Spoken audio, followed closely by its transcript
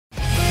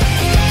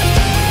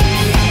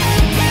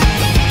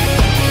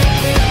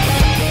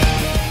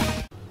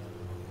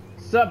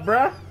What's up,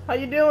 bruh? How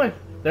you doing?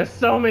 There's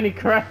so many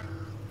crap.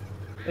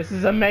 This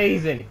is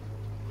amazing.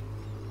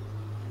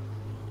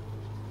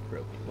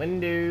 Broken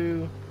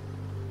window.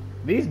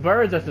 These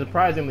birds are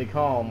surprisingly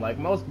calm. Like,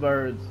 most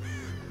birds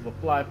will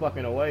fly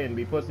fucking away and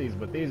be pussies,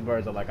 but these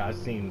birds are like, I've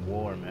seen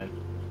war, man.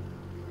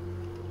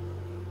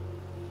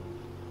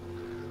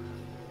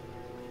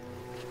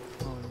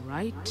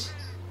 Alright.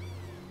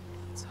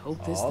 Let's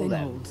hope this thing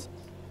holds.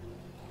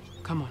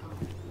 Come on.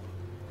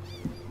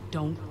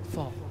 Don't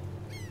fall.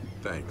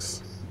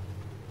 Thanks.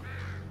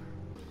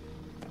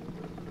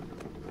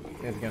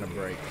 It's gonna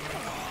break.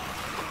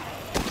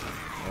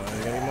 Oh,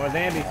 there's gonna be more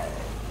zombies.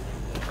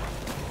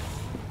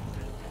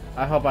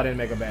 I hope I didn't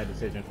make a bad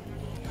decision.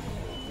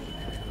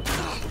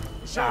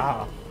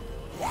 Ah.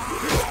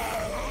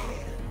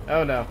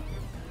 Oh no.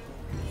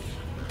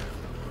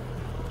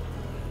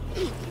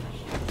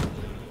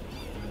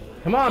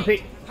 Come on,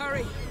 Pete.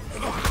 Hurry.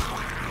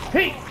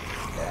 Pete.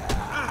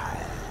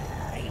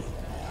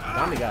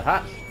 Zombie got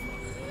hot.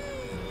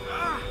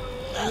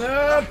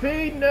 No,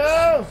 Pete,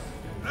 no.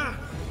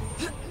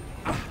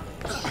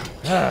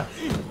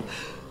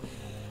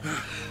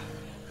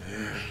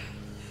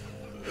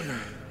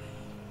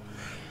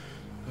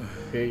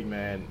 Pete,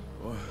 man,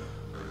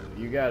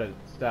 you gotta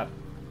stop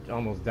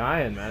almost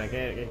dying, man. I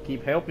can't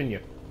keep helping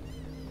you.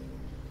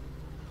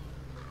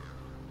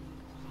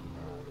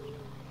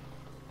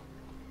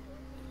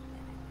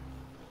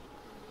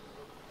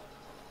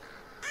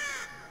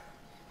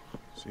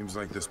 Seems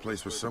like this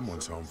place was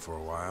someone's home for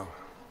a while.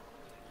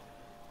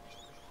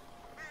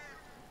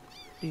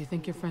 Do you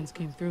think your friends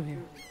came through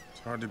here? It's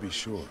hard to be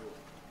sure.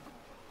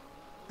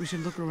 We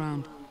should look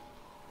around.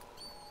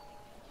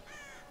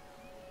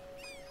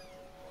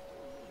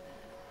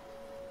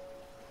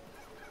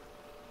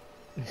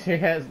 She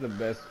has the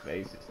best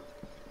faces.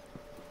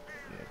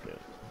 Okay.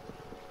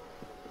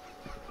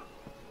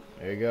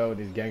 There you go,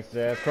 these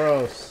gangster ass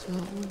crows. So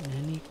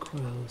many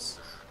crows.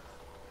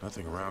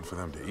 Nothing around for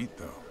them to eat,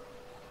 though.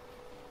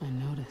 I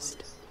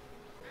noticed.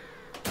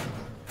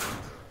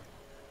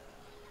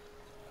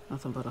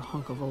 Nothing but a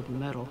hunk of old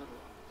metal.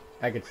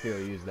 I could still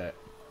use that.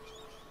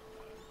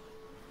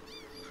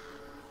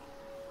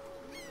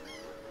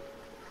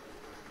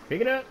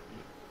 Pick it up.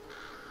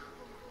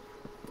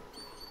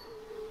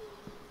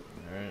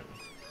 Alright.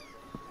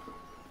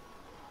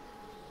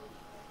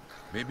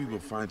 Maybe we'll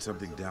find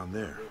something down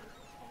there.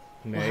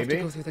 Maybe. We'll have to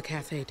go through the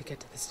cafe to get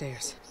to the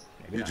stairs.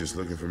 Maybe You're not. just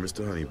looking for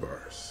Mr.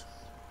 Honeybar's.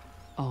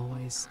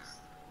 Always.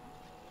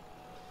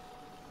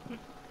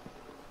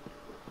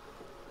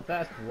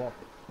 Fast walk.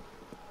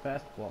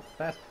 Fast walk.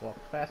 Fast walk.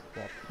 Fast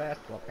walk. Fast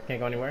walk. I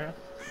can't go anywhere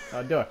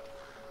else. Door.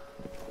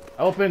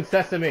 Open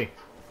sesame.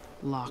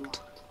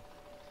 Locked.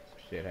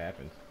 Shit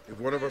happens. If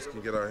one of us can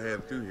get our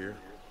hand through here,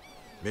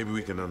 maybe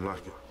we can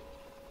unlock it.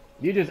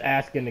 You just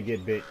asking to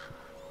get bit.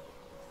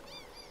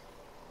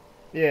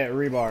 Yeah,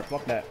 rebar.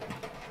 Fuck that.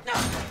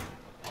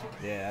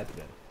 Yeah, that's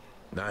good.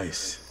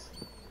 Nice.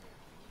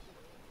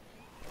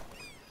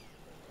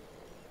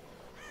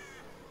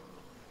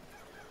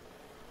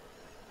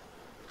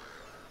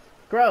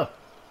 Crow!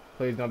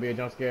 Please don't be a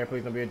jump scare.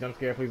 Please don't be a jump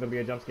scare. Please don't be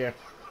a jump scare.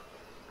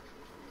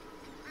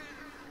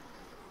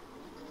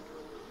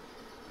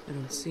 I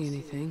don't see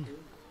anything.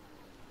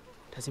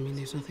 Doesn't mean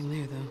there's nothing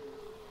there, though.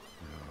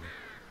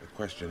 The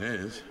question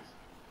is,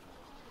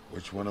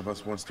 which one of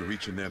us wants to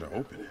reach in there to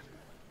open it?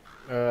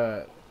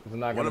 It's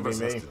not One gonna of be us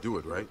has me. to do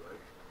it, right?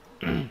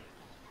 I mean,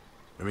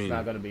 It's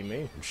not gonna be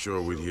me. I'm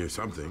sure we'd hear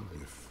something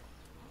if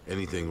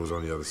anything was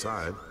on the other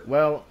side.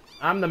 Well,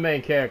 I'm the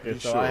main character,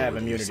 so Sure I have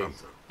we'd hear immunity.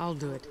 something. I'll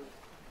do it.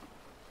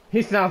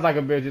 He sounds like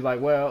a bitch. He's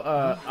like, well,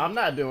 I'm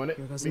not doing it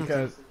Here goes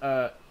because,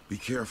 Be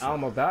careful. I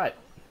almost died.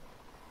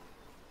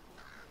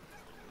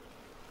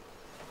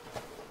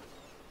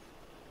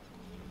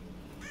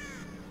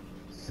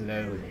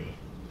 Slowly.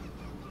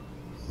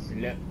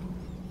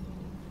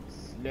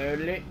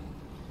 Slowly.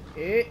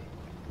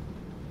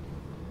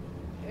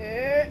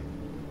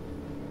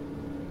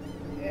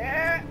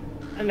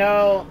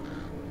 No.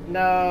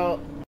 No.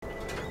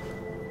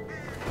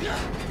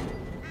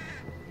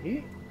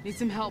 Need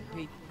some help,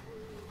 Pete.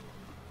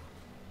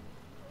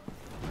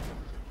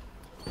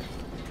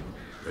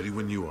 Ready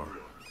when you are.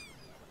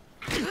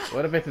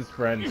 What if it's his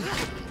friend?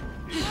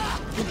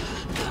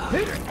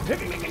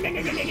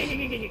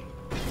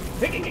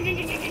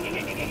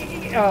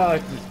 Oh,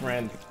 it's his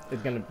friend.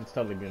 It's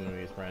totally gonna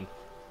be his friend.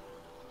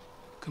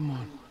 Come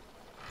on.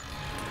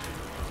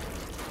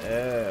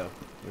 Oh,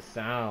 the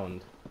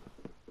sound.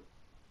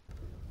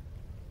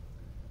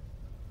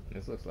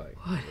 This looks like.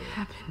 What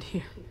happened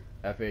here?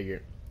 I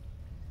figured.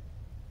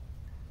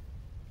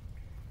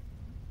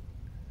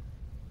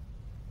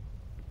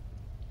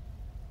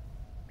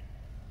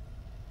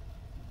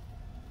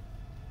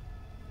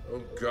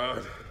 Oh,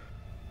 God.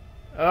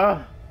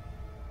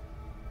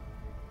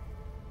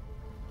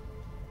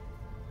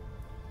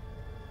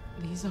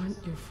 These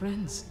aren't your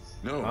friends.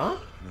 No. Huh?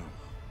 No.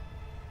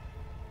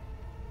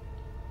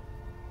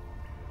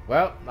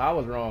 Well, I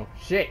was wrong.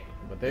 Shit.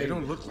 But They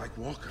don't look like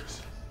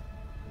walkers.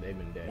 They've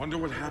been dead. Wonder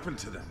what happened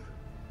to them.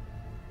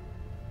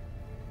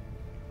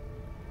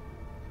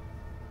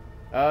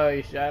 Oh,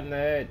 he shot in the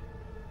head.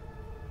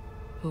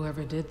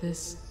 Whoever did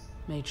this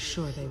made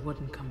sure they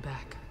wouldn't come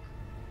back.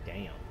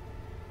 Damn.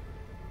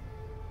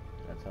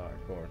 That's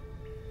hardcore.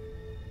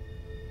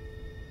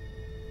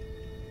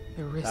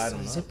 Their wrists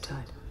are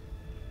zip-tied.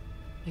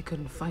 They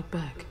couldn't fight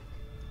back.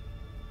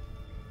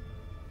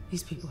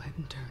 These people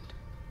hadn't turned.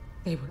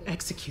 They were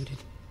executed.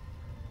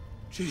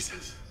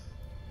 Jesus.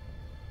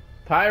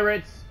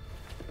 Pirates.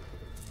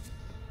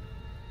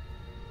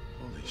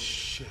 Holy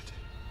shit.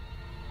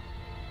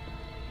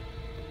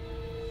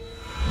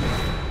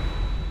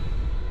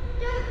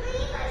 Don't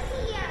leave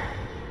us here.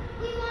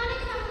 We want to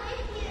come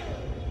with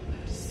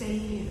you. Stay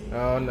here.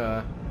 Oh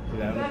no.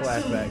 She's having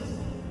flashbacks.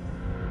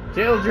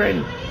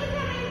 Children.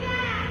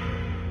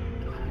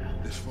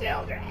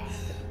 Children.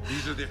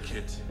 These are their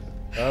kids.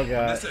 Oh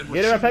god.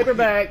 Get her a paper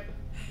bag.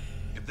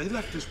 If they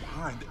left this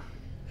behind.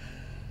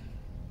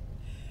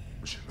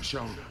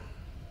 Michonne.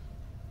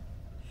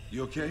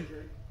 You okay?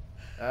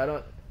 I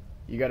don't.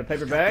 You got a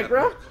paper bag,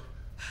 bro? Look.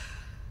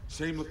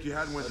 Same look you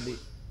had when.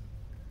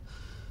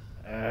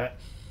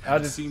 I'll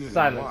just seen it in a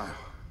silence. while.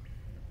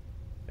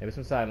 Maybe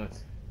some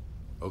silence.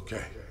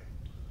 Okay.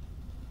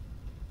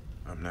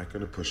 I'm not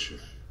gonna push you.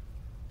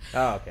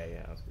 Oh, okay,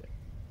 yeah, that's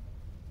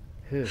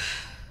good.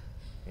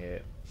 Yeah.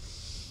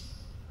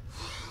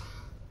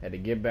 Had to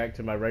get back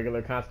to my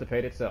regular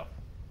constipated self.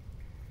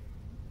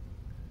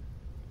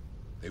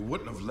 They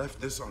wouldn't have left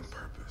this on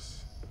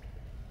purpose.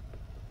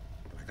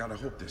 I gotta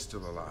hope they're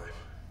still alive.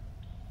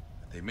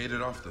 That they made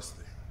it off this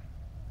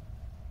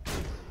thing.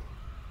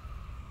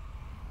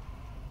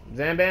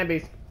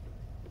 Zambambies.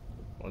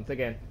 Once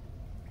again.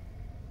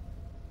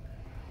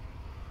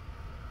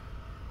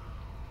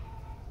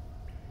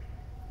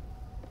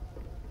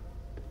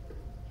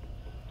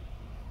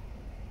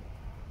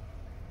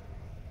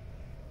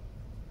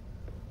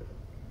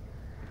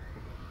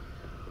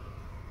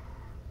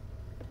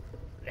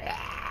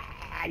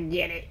 I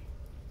get it.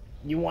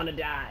 You want to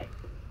die.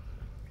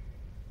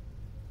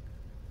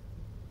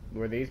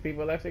 Were these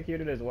people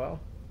executed as well?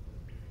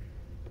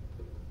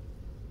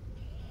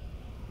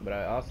 But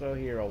I also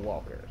hear a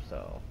walker,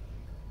 so...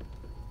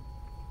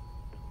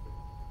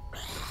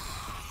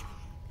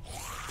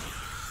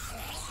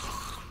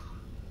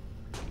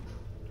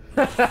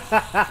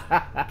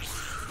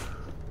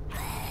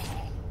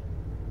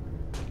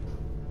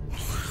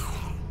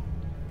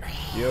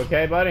 You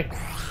okay, buddy?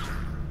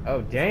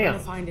 Oh, damn. If I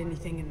don't find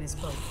anything in this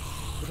boat,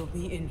 it'll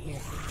be in here.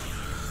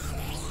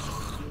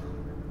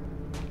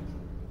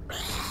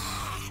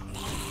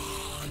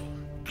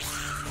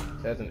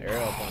 That's an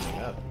arrow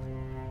pointing up.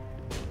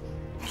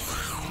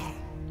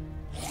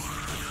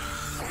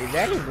 Is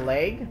that his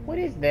leg? What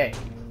is that?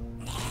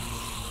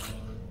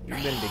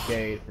 You've been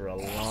decayed for a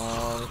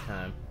long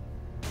time.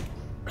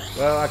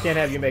 Well, I can't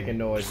have you making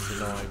noise. It's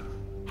annoying.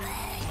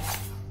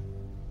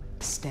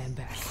 Stand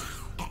back.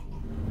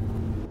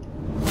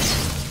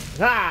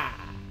 Ah!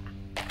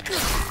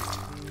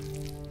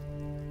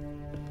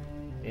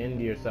 End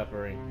your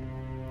suffering.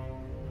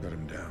 Cut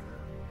him down.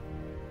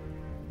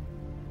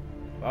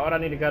 Why would I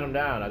need to cut him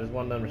down? I just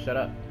want them to shut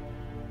up.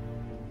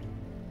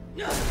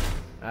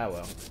 Ah,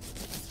 well.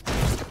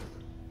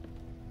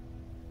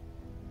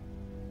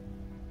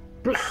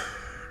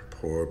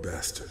 Poor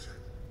bastard.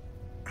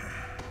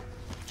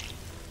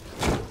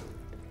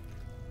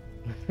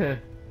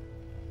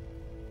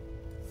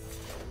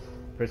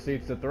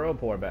 Proceeds to throw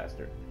poor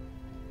bastard.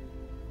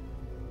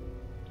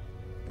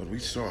 What we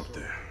saw up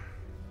there,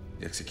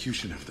 the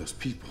execution of those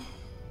people,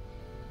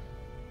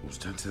 what was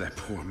done to that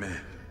poor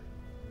man.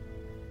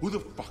 Who the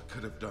fuck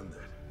could have done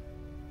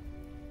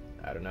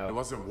that? I don't know. It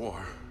wasn't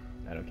war.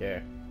 I don't care.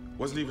 It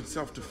wasn't even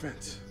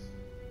self-defense.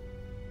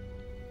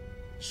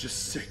 It's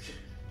just sick.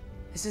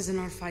 This isn't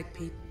our fight,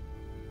 Pete.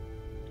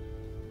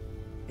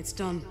 It's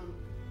done.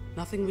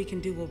 Nothing we can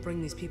do will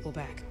bring these people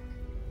back.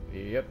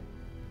 Yep.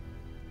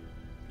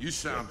 You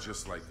sound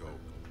just like Oak.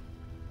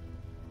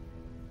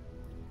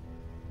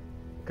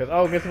 Cause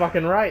Oak is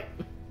fucking right.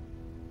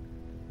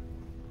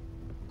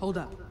 Hold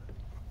up.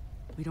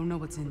 We don't know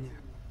what's in there.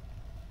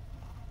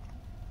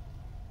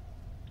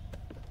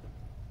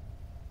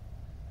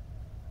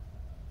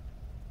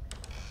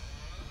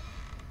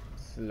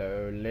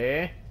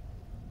 Slowly.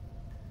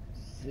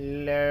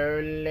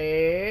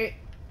 Slowly.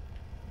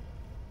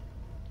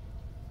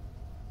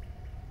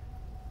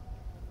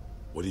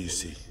 What do you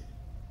see?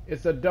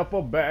 It's a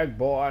duffel bag,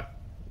 boy.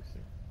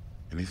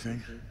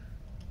 Anything?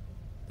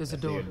 There's a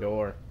See door. a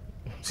door.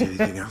 See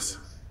anything else?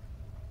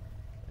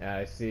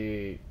 I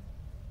see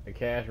a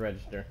cash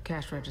register.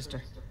 Cash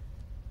register.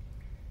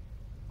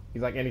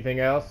 He's like, anything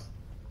else?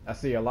 I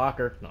see a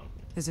locker. No.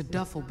 There's a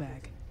duffel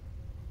bag.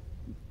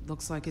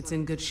 Looks like it's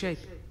in good shape.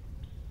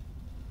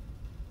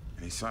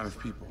 Any sign of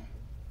people?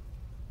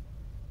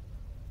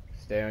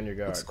 Stay on your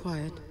guard. Looks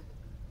quiet,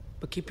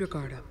 but keep your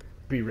guard up.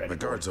 Be ready. My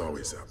guard's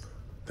always up.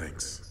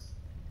 Thanks.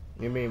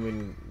 You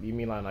mean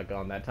like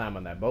on that time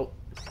on that boat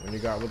when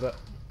your guard was up?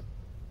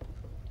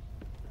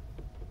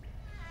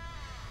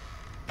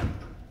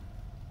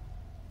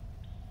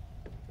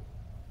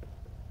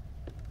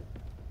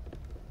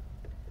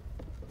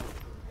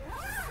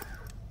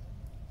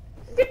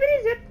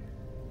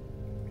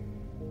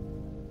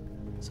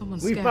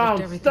 We scavenged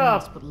found everything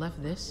stuff. else but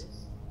left this.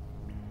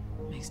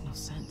 Makes no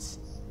sense.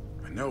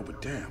 I know,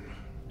 but damn.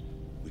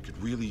 We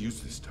could really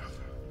use this stuff.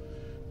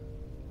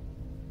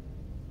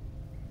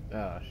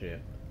 Oh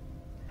shit.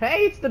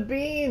 Hey, it's the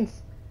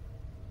beans!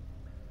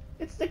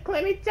 It's the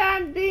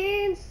Clementine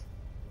beans!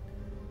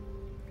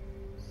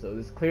 So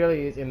this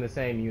clearly is in the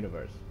same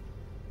universe.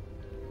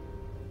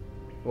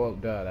 Well,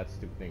 duh, that's a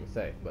stupid thing to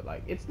say. But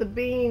like, it's the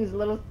beans,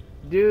 little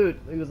dude.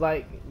 He was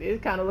like,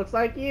 it kind of looks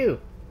like you.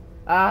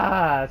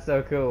 Ah,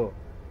 so cool.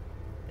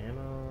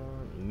 Ammo,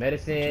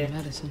 medicine.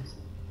 Medicine.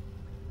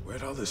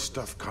 Where'd all this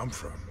stuff come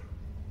from?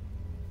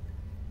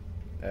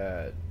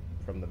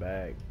 From the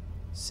bag.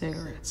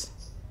 Cigarettes.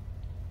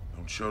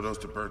 Don't show those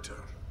to Berto.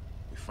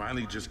 We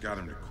finally just got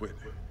him to quit.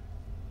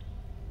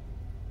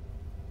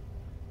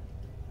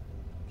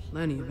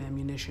 Plenty of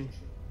ammunition.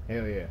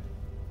 Hell yeah.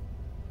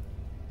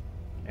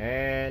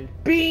 And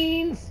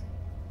beans!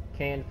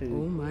 Canned Oh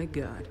food. my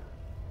god.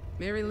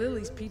 Mary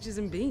Lily's peaches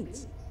and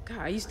beans. God,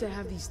 I used to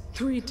have these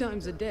 3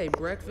 times a day.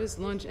 Breakfast,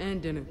 lunch,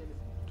 and dinner.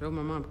 Drove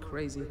my mom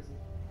crazy.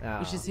 Ah,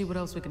 We should see what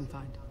else we can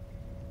find.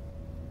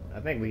 I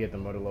think we hit the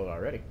motor load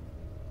already.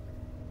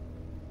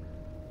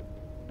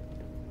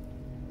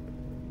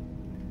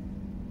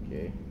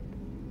 Okay.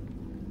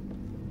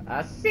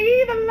 I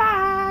see the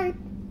light!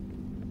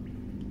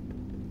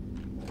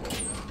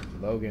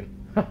 Logan.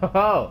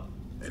 Oh!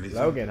 Anything?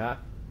 Logan, huh?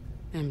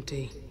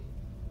 Empty.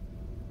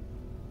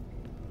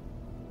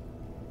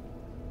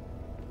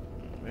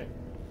 Right.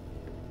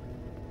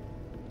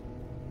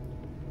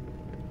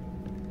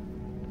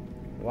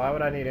 Why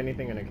would I need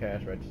anything in a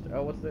cash register?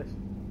 Oh, what's this?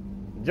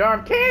 Jar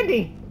of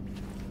candy!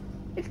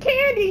 It's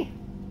candy!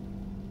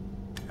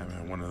 Haven't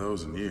had one of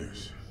those in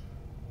years.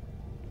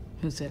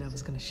 Who said I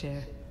was gonna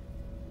share?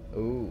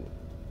 Ooh.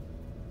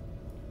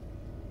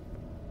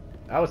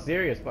 I was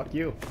serious, fuck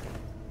you.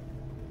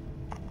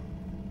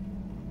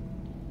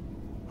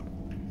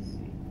 Let's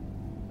see.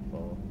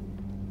 Oh.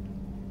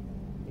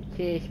 The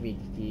cash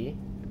register.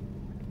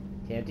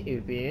 Can't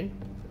open.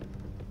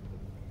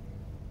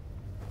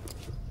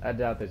 I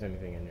doubt there's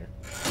anything in here.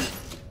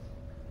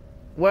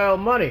 Well,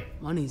 money.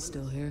 Money's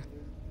still here.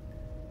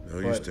 No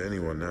use to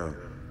anyone now.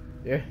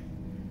 Yeah.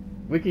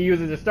 We can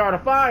use it to start a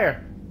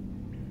fire.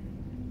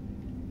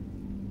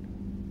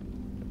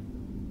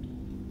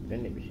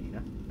 Vending machine,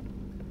 huh?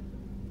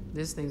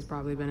 This thing's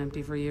probably been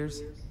empty for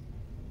years.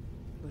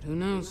 But who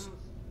knows?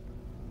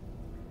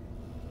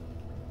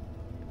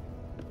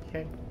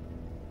 Okay.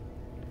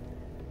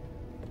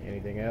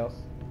 Anything else?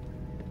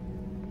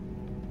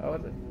 Oh,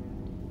 is it?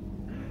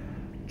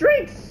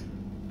 Drinks!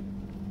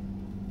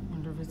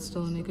 Wonder if it's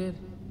still any good.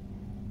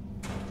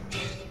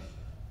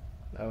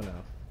 Oh no.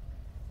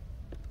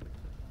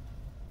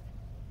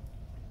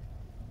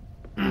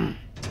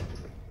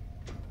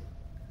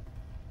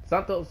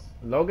 Santos,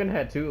 Logan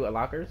had 2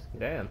 lockers?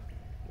 Damn.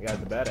 You guys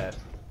are badass.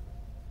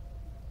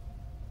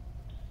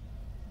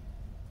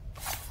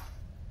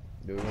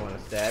 Do we want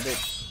to stab it?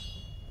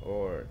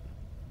 Or...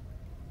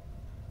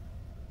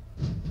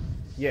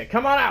 Yeah,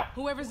 come on out!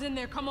 Whoever's in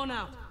there, come on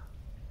out.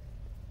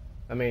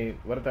 I mean,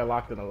 what if they're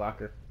locked in a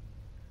locker?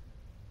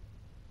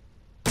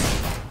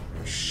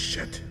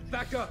 Shit.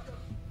 Back up!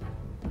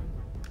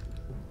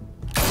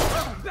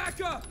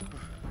 Back up!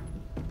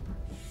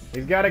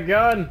 He's got a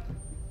gun!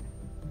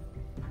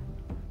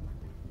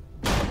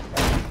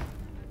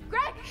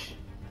 Greg!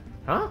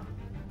 Huh?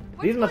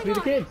 What's These must be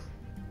going the on? kids.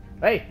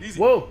 Hey, Easy.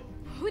 whoa!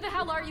 Who the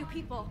hell are you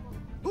people?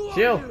 Who are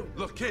Chill. you?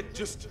 Look, kid,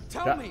 just...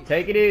 Tell me!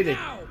 Take it easy.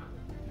 Now!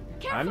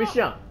 I'm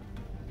Careful! Michonne.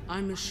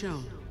 I'm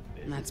Michonne,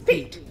 and that's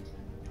Pete.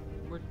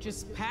 We're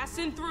just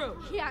passing through.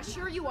 Yeah,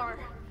 sure you are.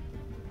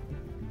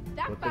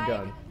 That With the bag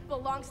gun.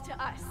 belongs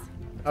to us.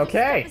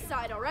 Okay. Step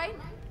aside, all right?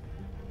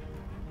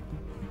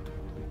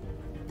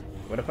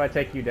 What if I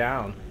take you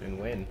down and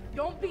win?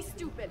 Don't be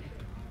stupid.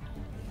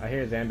 I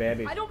hear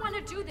Zambabi. I don't want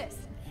to do this,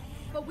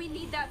 but we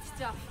need that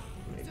stuff.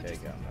 Let me So take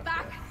just out my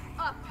back bag.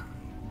 up.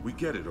 We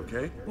get it,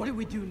 okay? What do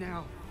we do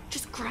now?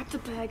 Just grab the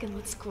bag and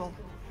let's go.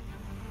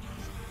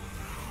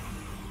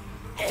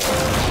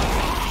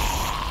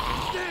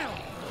 Down!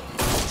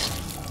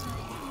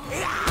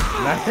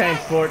 Nice aim,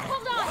 sport.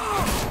 Hold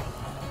on!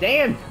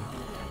 Damn!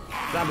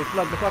 Zombie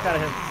slugged the fuck out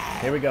of him.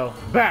 Here we go.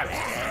 Back!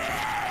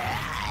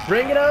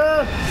 Bring it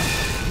up!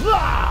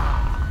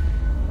 Ah!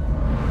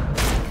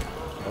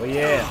 Oh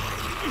yeah!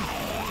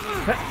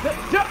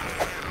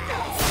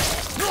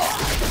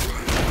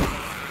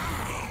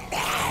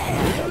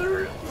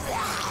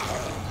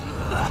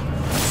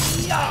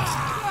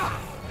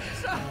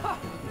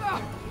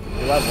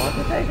 Do I want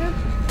to take him?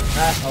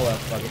 Ah, oh well,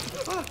 fuck it.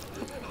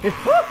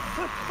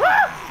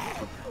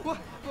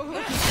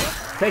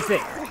 Take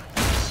 6.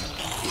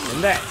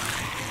 And that.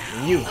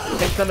 And you.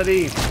 Take some of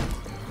these.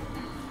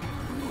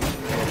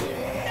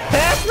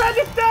 Cash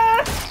register!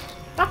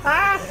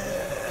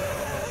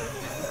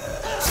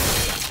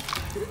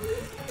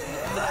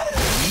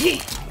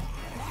 Yeet!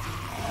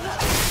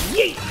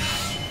 Yeet!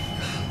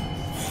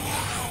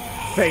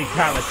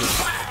 Fatality.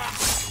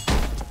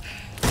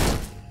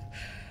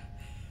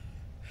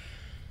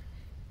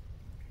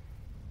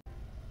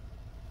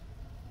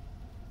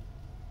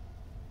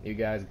 You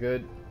guys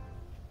good?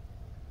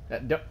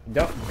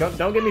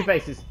 Don't give me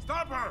faces.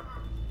 Stop her!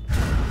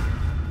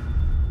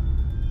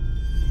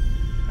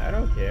 I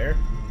don't care.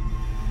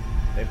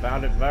 They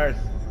found it first.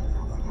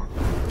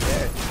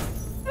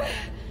 Yeah.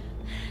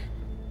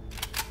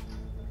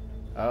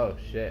 Oh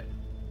shit.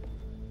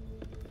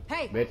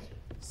 Hey! Bitch.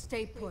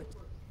 Stay put.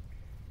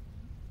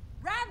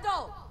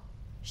 Randall!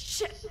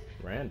 Shit.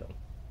 Random.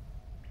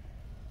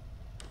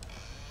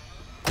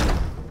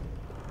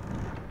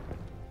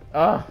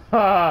 Oh,